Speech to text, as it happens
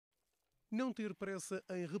Não ter pressa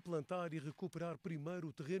em replantar e recuperar primeiro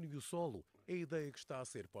o terreno e o solo é a ideia que está a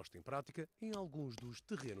ser posta em prática em alguns dos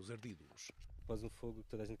terrenos ardidos. Após um fogo,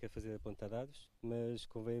 toda a gente quer fazer é plantar árvores, mas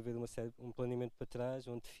convém haver um planeamento para trás,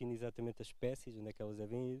 onde define exatamente as espécies, onde é que elas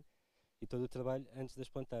devem ir, e todo o trabalho antes de as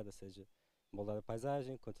plantar, ou seja, moldar a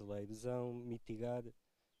paisagem, controlar a erosão, mitigar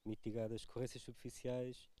as corrências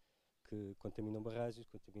superficiais que contaminam barragens,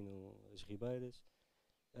 contaminam as ribeiras,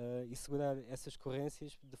 e segurar essas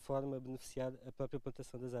corrências de forma a beneficiar a própria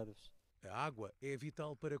plantação das árvores. A água é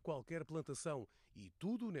vital para qualquer plantação e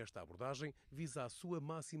tudo nesta abordagem visa a sua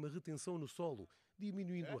máxima retenção no solo,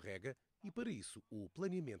 diminuindo a rega e, para isso, o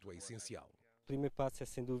planeamento é essencial. O primeiro passo é,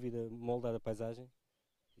 sem dúvida, moldar a paisagem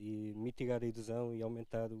e mitigar a erosão e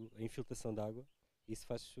aumentar a infiltração de água. Isso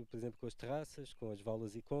faz, por exemplo, com as terraças, com as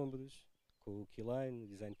valas e combros, com o keyline, o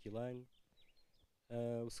design keyline.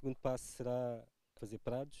 O segundo passo será fazer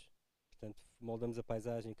prados. Portanto, moldamos a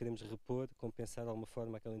paisagem e queremos repor, compensar de alguma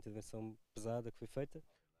forma aquela intervenção pesada que foi feita.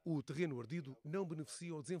 O terreno ardido não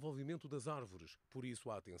beneficia o desenvolvimento das árvores, por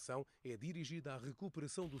isso a atenção é dirigida à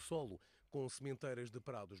recuperação do solo, com sementeiras de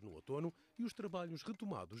prados no outono e os trabalhos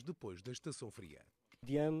retomados depois da estação fria.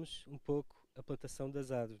 Adiamos um pouco a plantação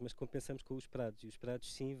das árvores, mas compensamos com os prados, e os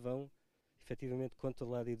prados sim vão efetivamente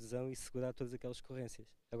controlar a erosão e segurar todas aquelas corrências.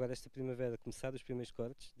 Agora, esta primavera, começar os primeiros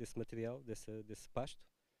cortes desse material, desse pasto,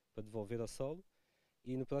 para devolver ao solo,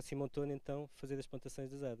 e no próximo outono então fazer as plantações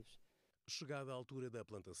das árvores. Chegada à altura da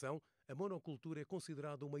plantação, a monocultura é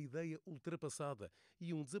considerada uma ideia ultrapassada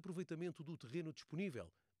e um desaproveitamento do terreno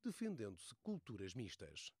disponível, defendendo-se culturas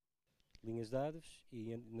mistas. Linhas de árvores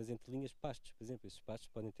e nas entrelinhas pastos, por exemplo. Estes pastos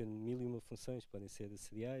podem ter mil e uma funções, podem ser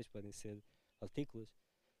cereais, podem ser hortícolas.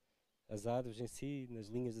 As árvores em si, nas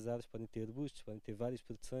linhas das árvores, podem ter arbustos, podem ter várias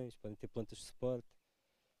produções, podem ter plantas de suporte.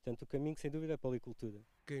 Portanto, o caminho, sem dúvida, é a policultura.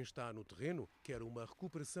 Quem está no terreno quer uma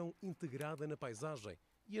recuperação integrada na paisagem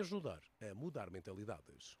e ajudar a mudar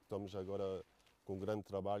mentalidades. Estamos agora com um grande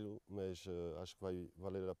trabalho, mas acho que vai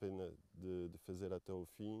valer a pena de fazer até o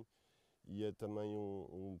fim. E é também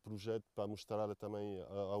um projeto para mostrar também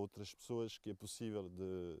a outras pessoas que é possível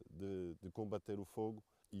de combater o fogo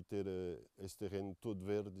e ter esse terreno todo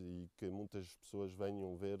verde e que muitas pessoas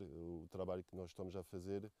venham ver o trabalho que nós estamos a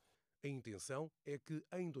fazer. A intenção é que,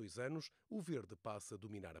 em 2 anos, o verde passe a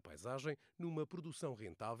dominar a paisagem numa produção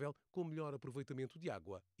rentável, com melhor aproveitamento de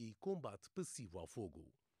água e combate passivo ao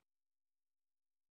fogo.